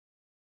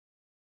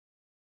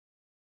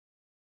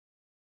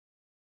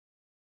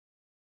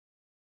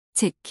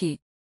재킷,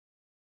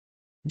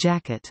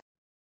 jacket,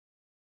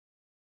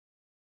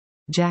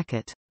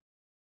 jacket,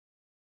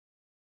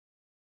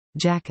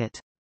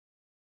 jacket,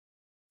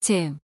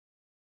 잼,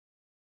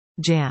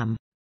 jam,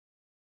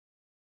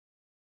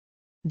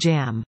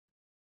 jam,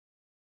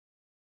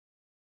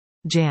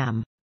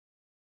 jam,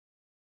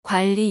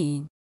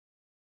 관리인,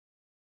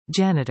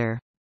 janitor,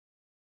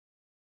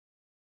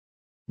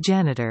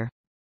 janitor,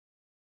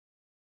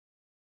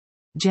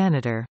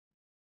 janitor,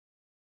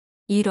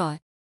 1월,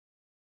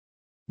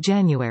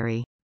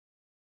 January,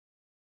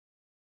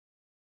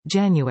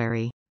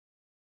 January,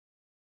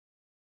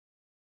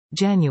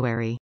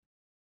 January,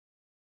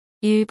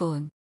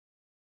 일본,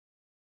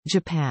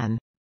 Japan,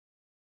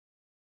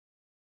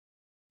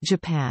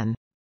 Japan,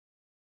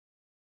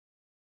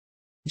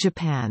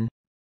 Japan,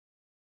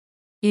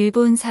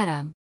 일본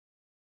사람,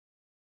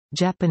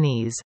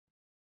 Japanese,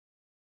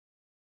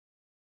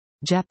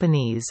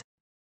 Japanese,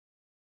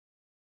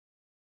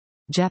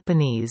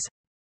 Japanese,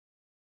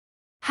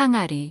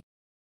 항아리,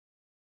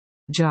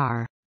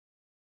 jar,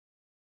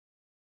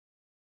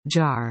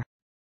 jar,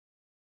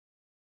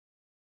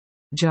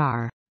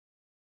 jar,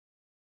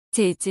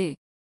 재즈,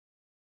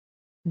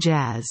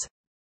 jazz,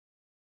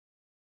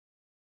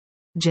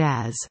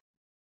 jazz,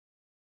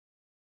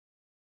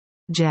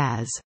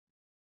 jazz,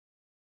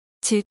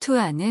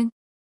 질투하는,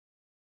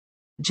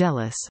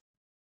 jealous,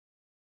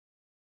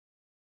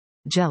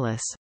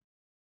 jealous,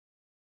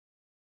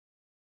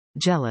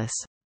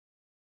 jealous,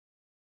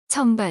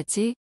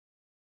 청바지,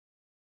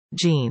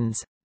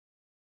 jeans,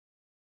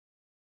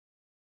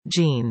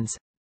 jeans,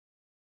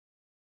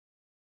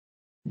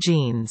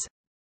 jeans,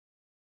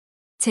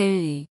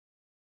 젤리,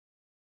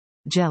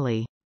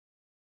 jelly,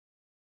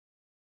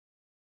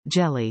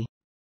 jelly,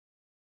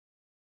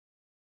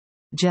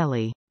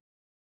 jelly,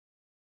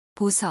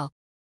 보석,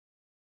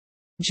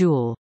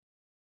 jewel,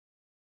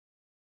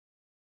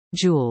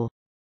 jewel,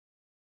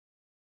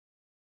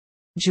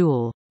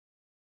 jewel,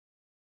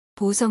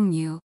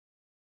 보석류,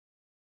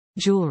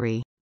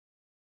 jewelry,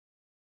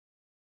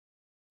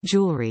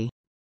 jewelry,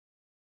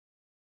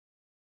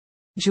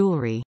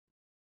 jewelry,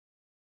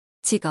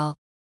 직업,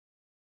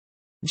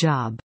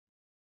 job,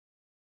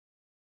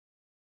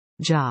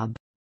 job,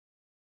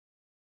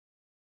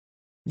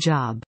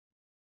 job,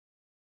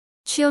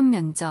 취업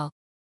면접,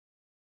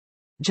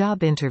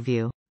 job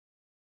interview,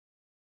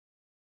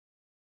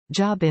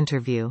 job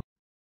interview,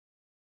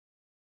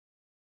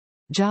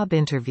 job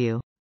interview,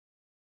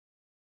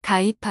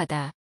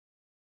 가입하다,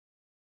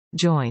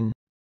 join,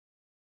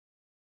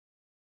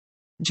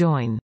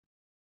 join,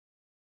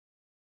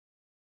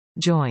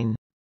 join,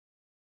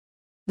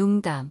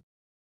 농담,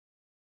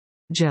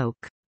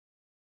 joke,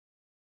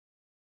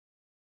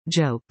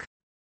 joke,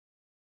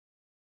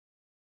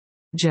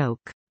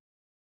 joke,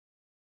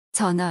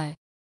 저널,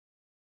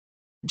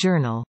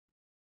 journal,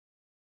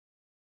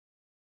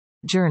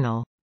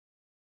 journal,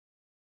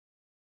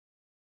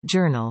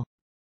 journal,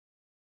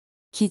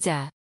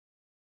 기자,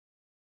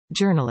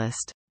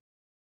 journalist,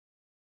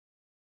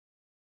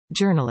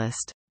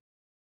 journalist,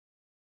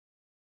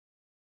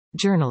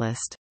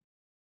 journalist,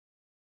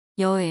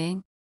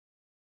 여행,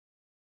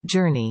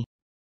 journey,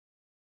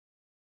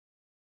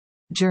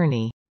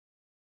 journey,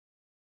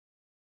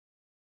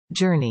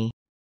 journey,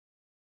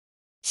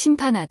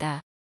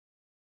 심판하다,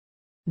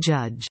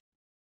 judge,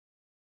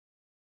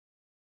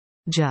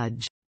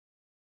 judge,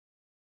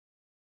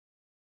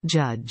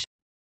 judge,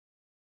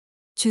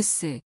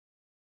 주스,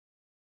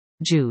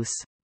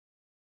 juice,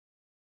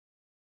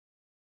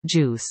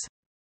 juice,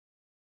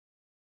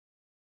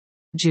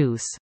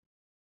 juice,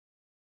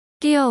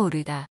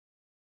 뛰어오르다,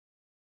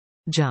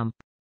 jump,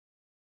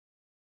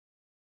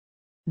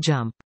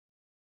 jump,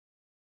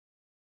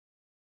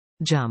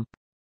 jump,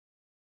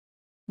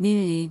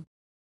 밀림,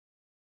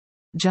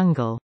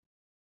 jungle,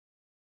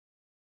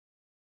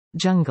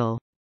 jungle,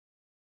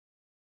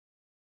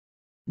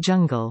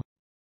 jungle,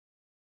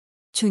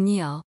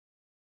 주니어,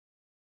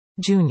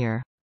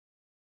 junior,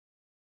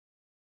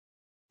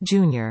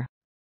 junior,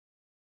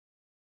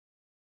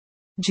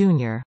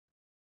 junior,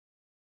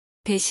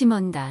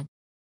 배심원단,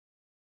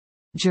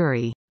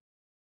 jury,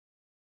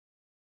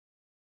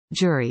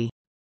 jury,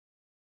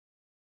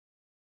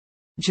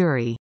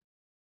 jury,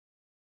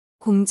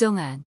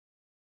 공정한,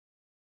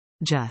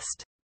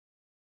 just,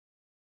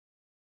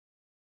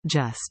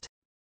 just,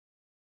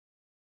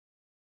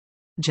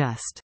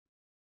 just,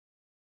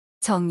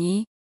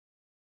 정의,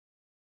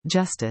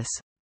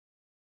 justice,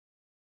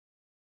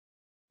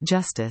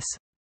 justice,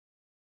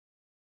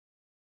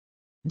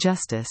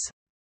 justice,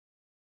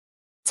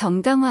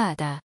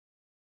 정당화하다,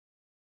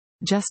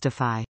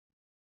 justify,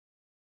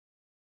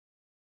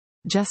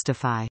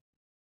 justify,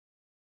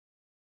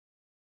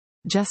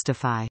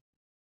 justify,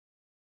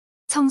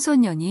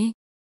 청소년이,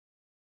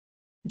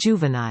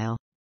 juvenile,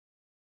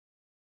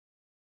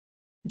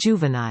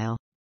 juvenile,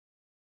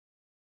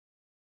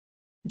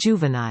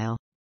 juvenile,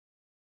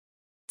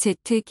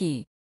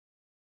 제트기,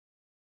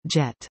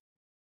 jet,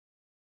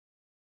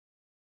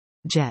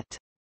 jet,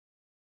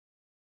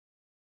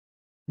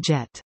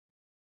 jet,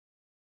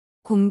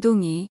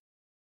 공동이,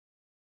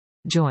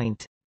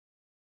 joint,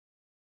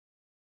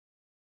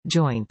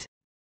 joint,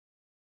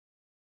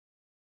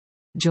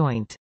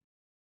 joint,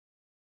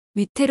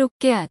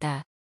 위태롭게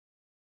하다,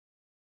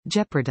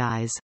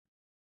 jeopardize,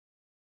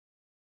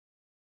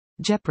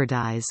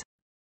 jeopardize,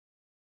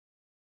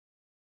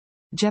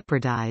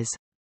 jeopardize,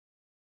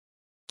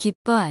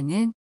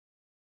 기뻐하는,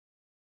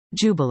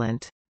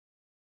 jubilant,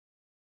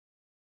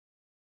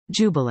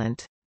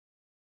 jubilant,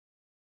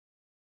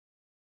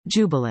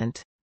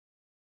 jubilant,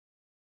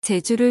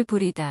 재주를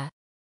부리다,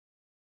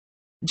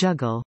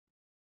 juggle,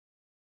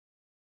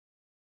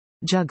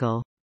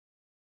 juggle,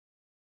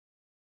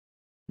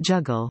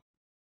 juggle,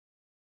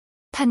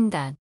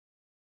 판단,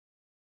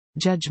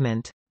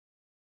 judgment,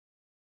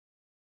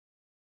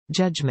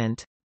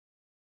 judgment,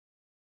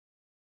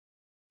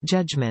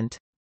 judgment,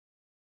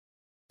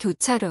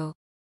 교차로,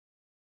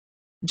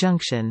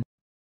 junction,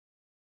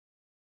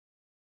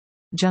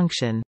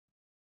 junction,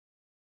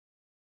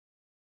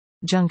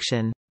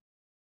 junction,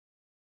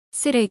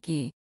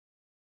 쓰레기,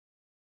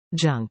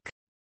 junk,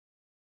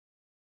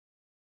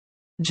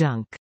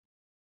 junk,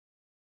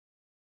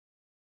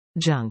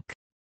 junk,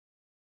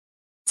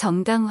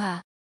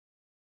 정당화,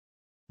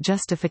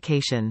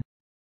 justification,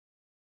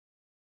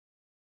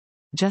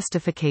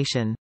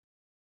 justification,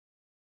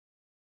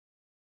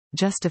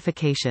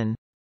 justification,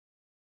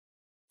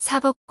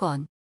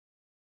 사법권,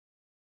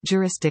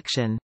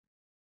 jurisdiction,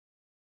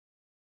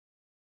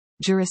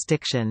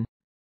 jurisdiction,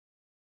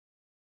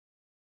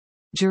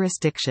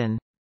 jurisdiction,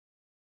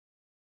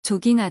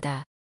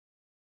 조깅하다,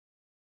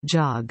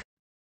 jog,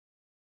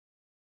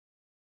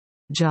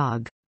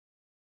 jog,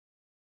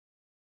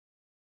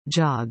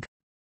 jog,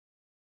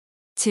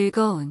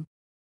 즐거운,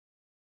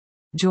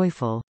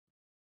 joyful,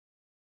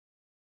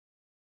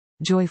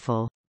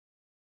 joyful,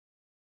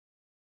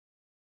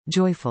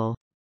 joyful,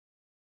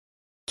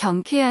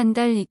 경쾌한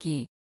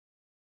달리기,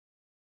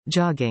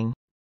 jogging,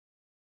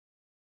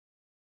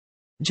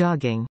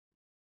 jogging,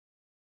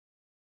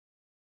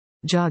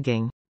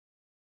 jogging,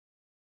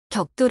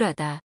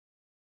 격돌하다,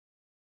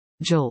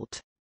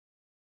 jolt,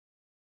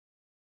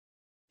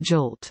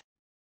 jolt,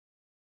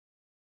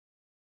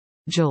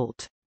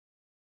 jolt,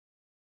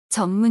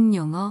 전문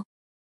용어,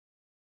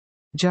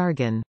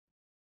 jargon,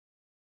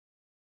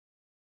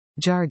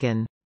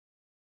 jargon,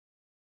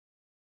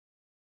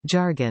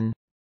 jargon,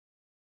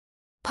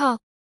 퍽,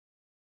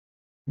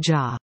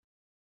 jaw,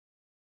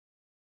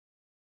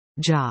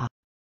 jaw,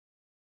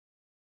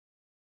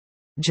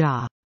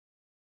 jaw,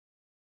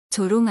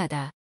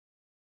 조롱하다,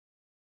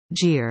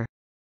 jeer,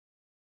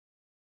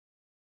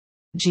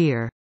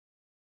 jeer,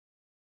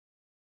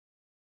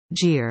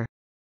 jeer,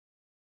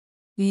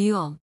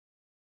 위험,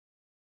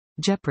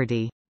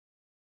 jeopardy,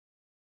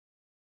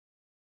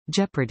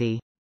 jeopardy,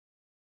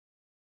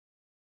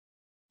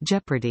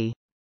 jeopardy,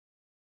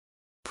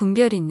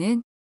 분별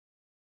있는,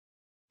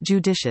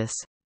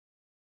 judicious,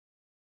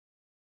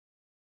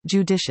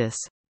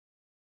 judicious,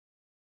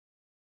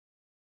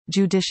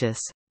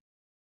 judicious,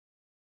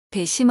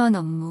 배심원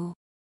업무,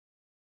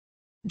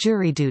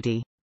 jury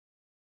duty,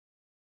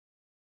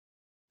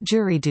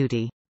 jury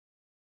duty,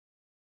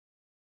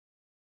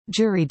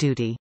 jury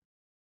duty,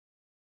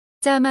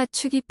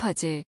 짜맞추기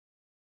퍼즐,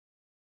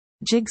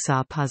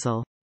 jigsaw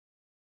puzzle,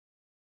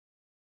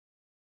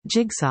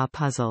 jigsaw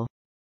puzzle,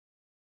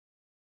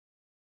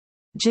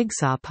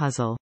 jigsaw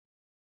puzzle,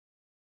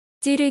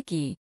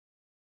 찌르기,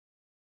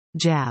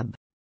 jab,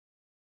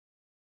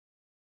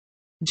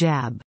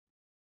 jab,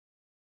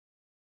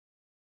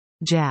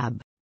 jab,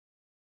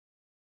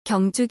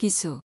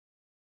 경주기수,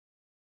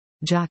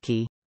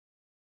 jockey,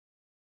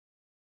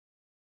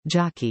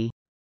 jockey,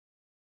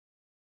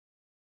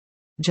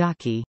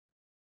 jockey,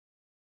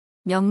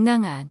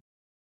 명랑한,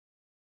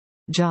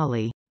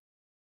 jolly,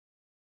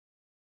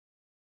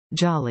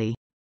 jolly,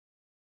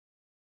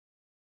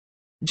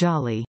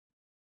 jolly,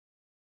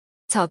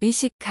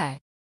 접이식칼,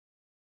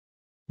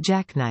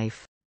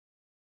 jackknife,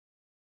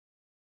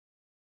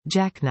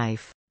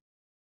 jackknife,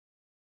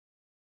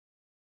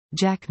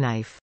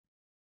 jackknife,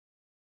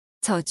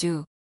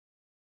 저주,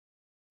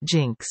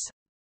 jinx,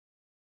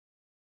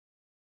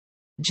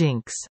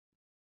 jinx,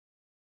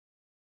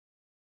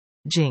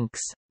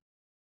 jinx,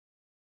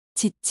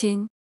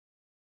 지친,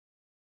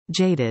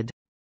 jaded,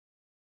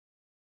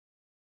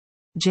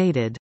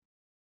 jaded,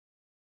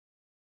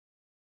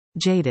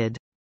 jaded,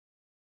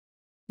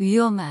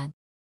 위험한,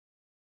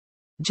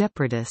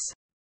 jeopardous,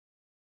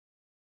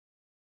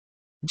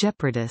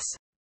 jeopardous,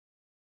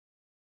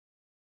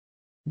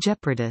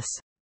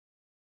 jeopardous,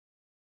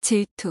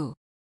 질투,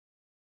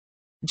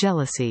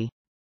 jealousy,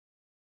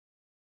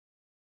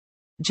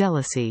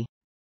 jealousy,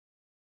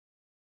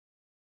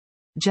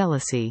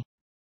 jealousy,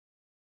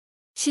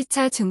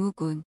 시차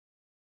증후군,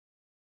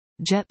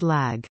 jet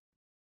lag,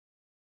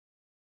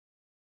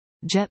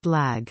 jet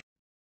lag,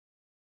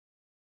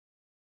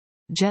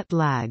 jet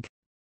lag,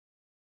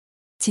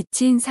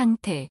 지친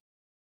상태,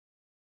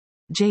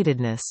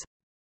 jadedness,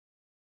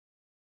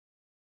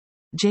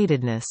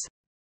 jadedness,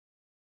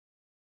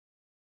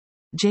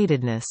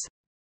 jadedness,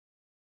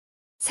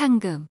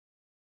 상금,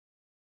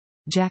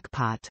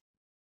 jackpot,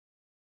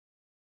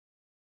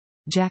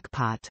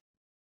 jackpot,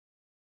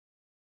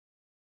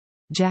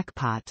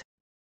 jackpot,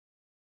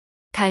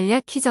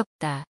 간략히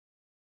적다.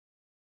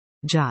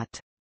 jot,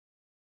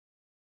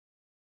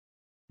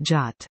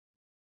 jot,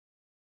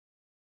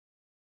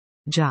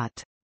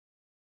 jot,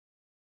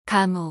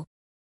 감옥,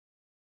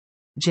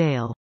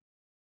 jail,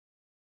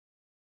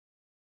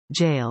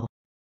 jail,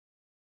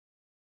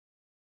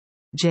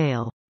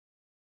 jail,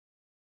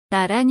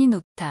 나란히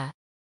놓다.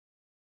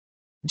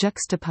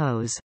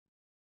 juxtapose,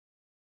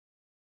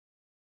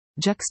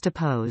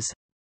 juxtapose,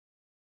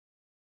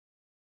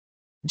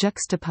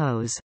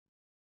 juxtapose,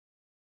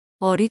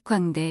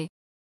 어릿광대,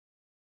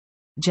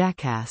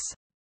 jackass,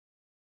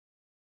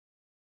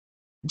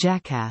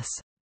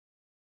 jackass,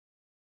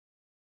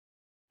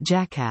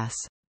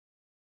 jackass,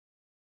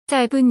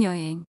 짧은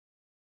여행,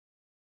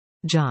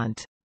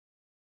 jaunt,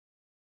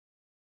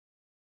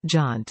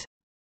 jaunt,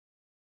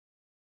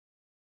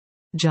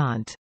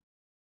 jaunt,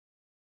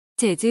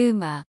 재즈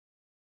음악,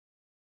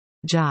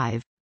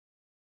 jive,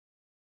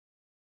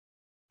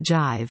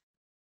 jive,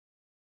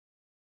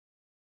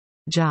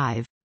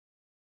 jive,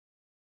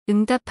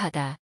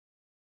 응답하다.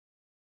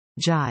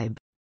 jibe,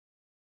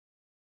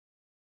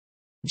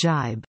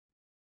 jibe,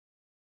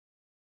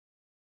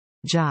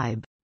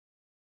 jibe,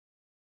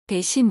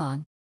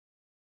 배심원,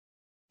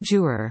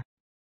 juror,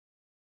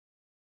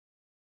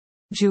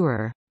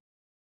 juror,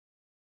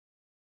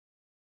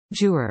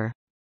 juror,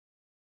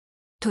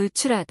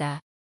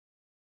 돌출하다.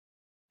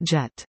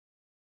 jet,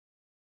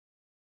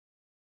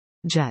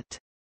 jet,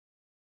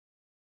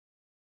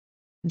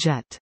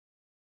 jet,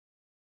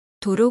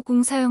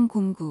 도로공사용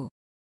공구,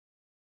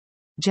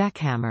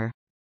 jackhammer,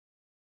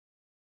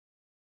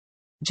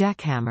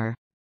 jackhammer,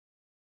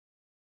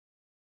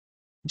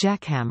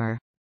 jackhammer,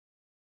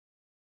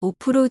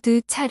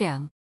 오프로드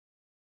차량,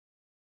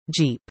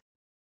 jeep,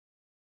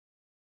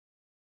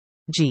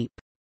 jeep,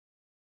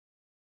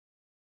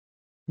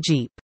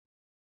 jeep,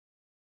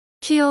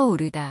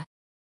 튀어오르다.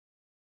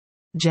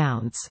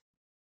 jounce,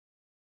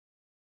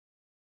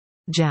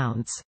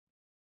 jounce,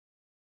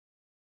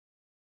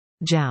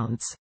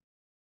 jounce,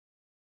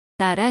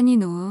 나란히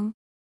놓음,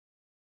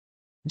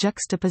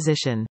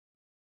 juxtaposition,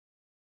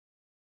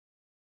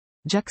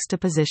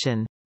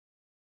 juxtaposition,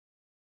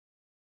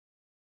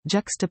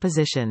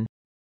 juxtaposition,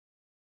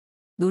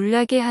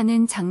 놀라게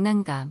하는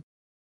장난감,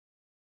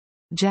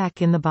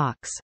 jack in the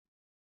box,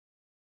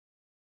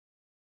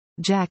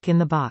 jack in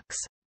the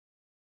box,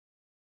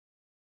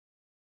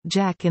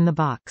 jack in the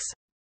box,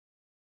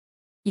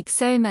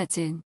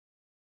 익살맞은,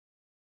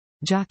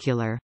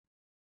 jocular,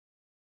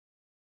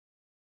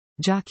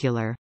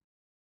 jocular,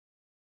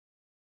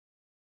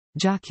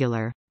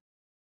 jocular,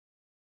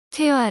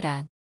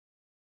 퇴화란,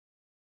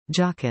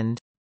 jocund,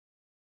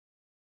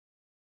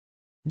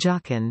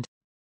 jocund,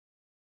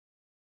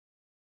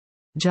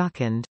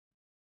 jocund,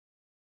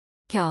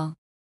 경,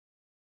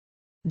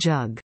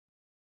 jug,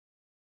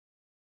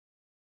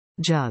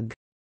 jug,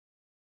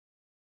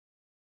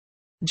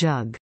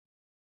 jug,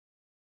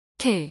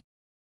 틀,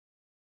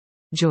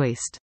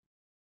 joist,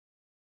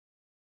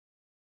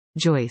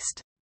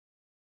 joist,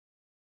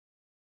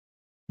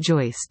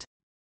 joist,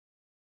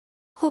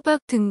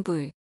 호박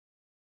등불,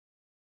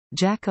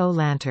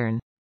 jack-o'-lantern,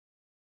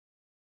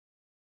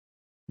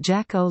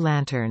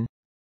 jack-o'-lantern,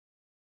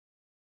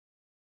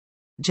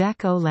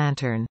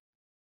 jack-o'-lantern,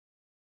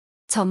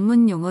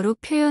 전문 용어로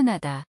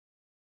표현하다.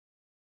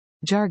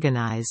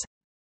 jargonize,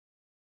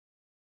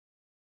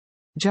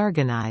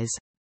 jargonize,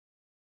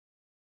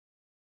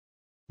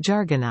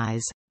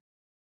 jargonize,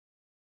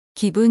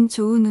 기분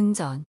좋은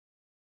운전,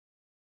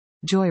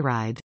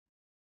 joyride,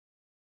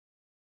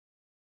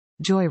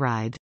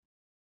 joyride,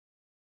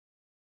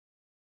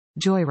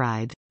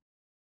 joyride,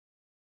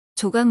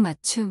 조각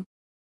맞춤,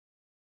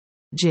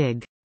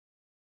 jig,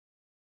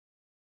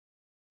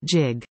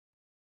 jig,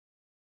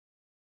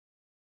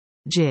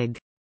 jig,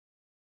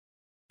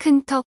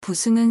 큰 턱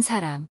부수는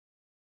사람,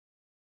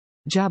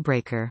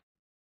 jawbreaker,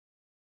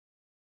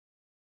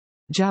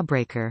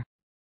 jawbreaker,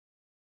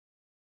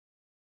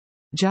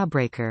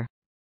 jawbreaker,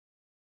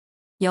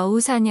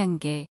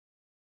 여우사냥개,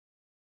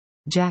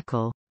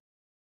 jackal,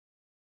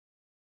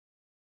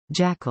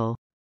 jackal,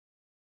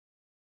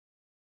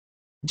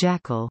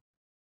 jackal,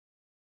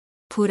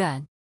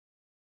 불안,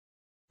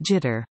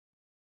 jitter,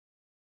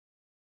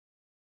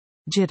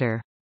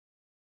 jitter,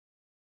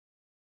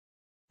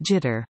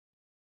 jitter,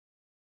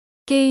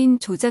 게임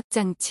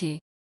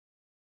조작장치,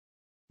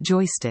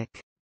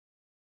 joystick,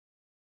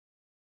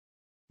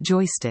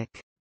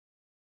 joystick,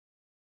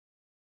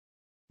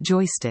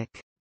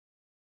 joystick,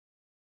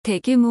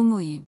 대규모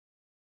모임,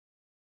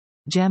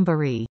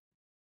 jamboree,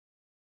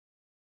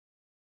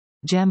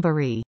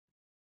 jamboree,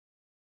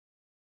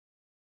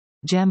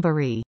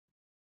 jamboree,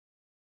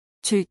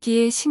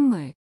 줄기의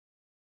식물,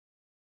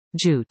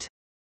 jute,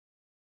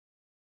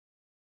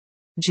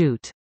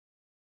 jute,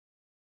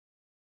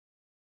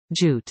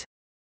 jute,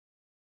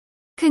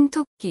 큰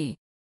토끼,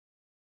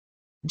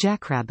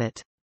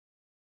 jackrabbit,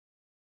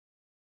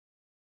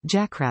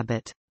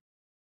 jackrabbit,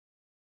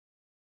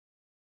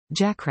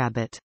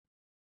 jackrabbit,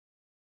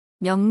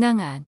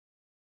 명랑한,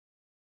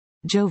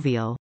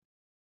 jovial,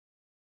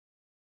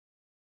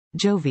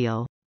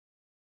 jovial,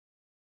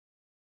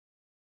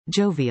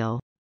 jovial,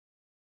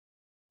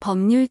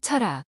 법률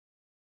철학,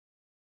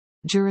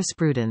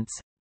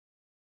 jurisprudence,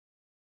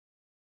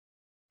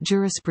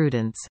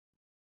 jurisprudence,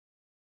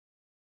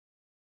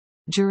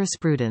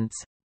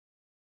 jurisprudence,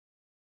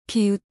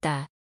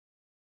 비웃다,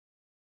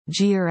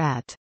 jeer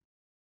at,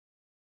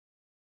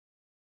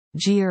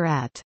 jeer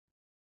at,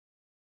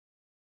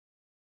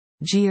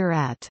 jeer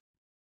at,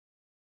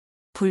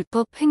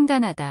 불법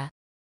횡단하다,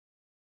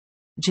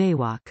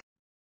 jaywalk,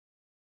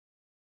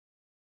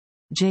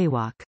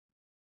 jaywalk,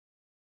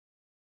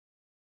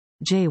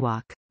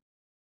 jaywalk,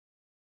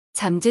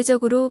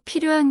 잠재적으로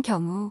필요한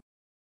경우,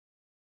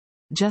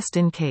 just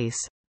in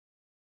case,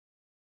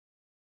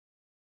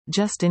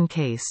 just in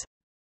case,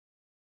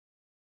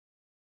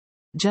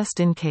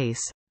 just in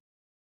case,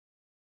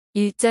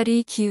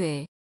 일자리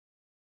기회,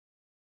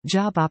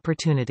 job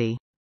opportunity,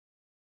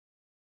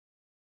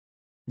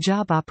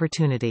 job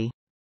opportunity,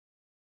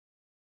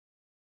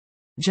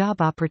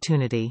 job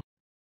opportunity,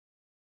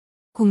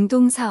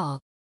 공동사업,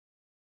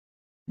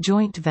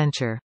 joint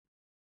venture,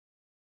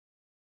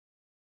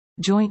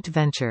 joint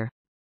venture,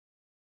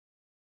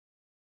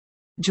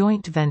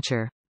 joint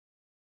venture,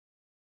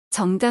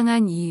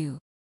 정당한 이유,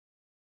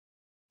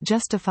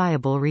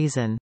 justifiable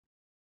reason,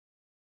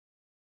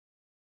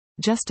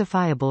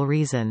 justifiable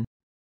reason,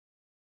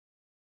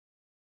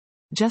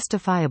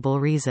 justifiable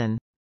reason,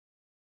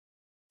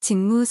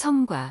 직무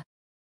성과,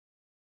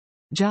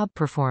 job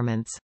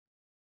performance,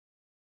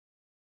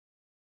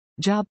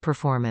 job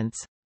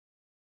performance,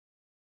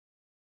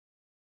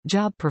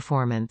 job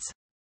performance,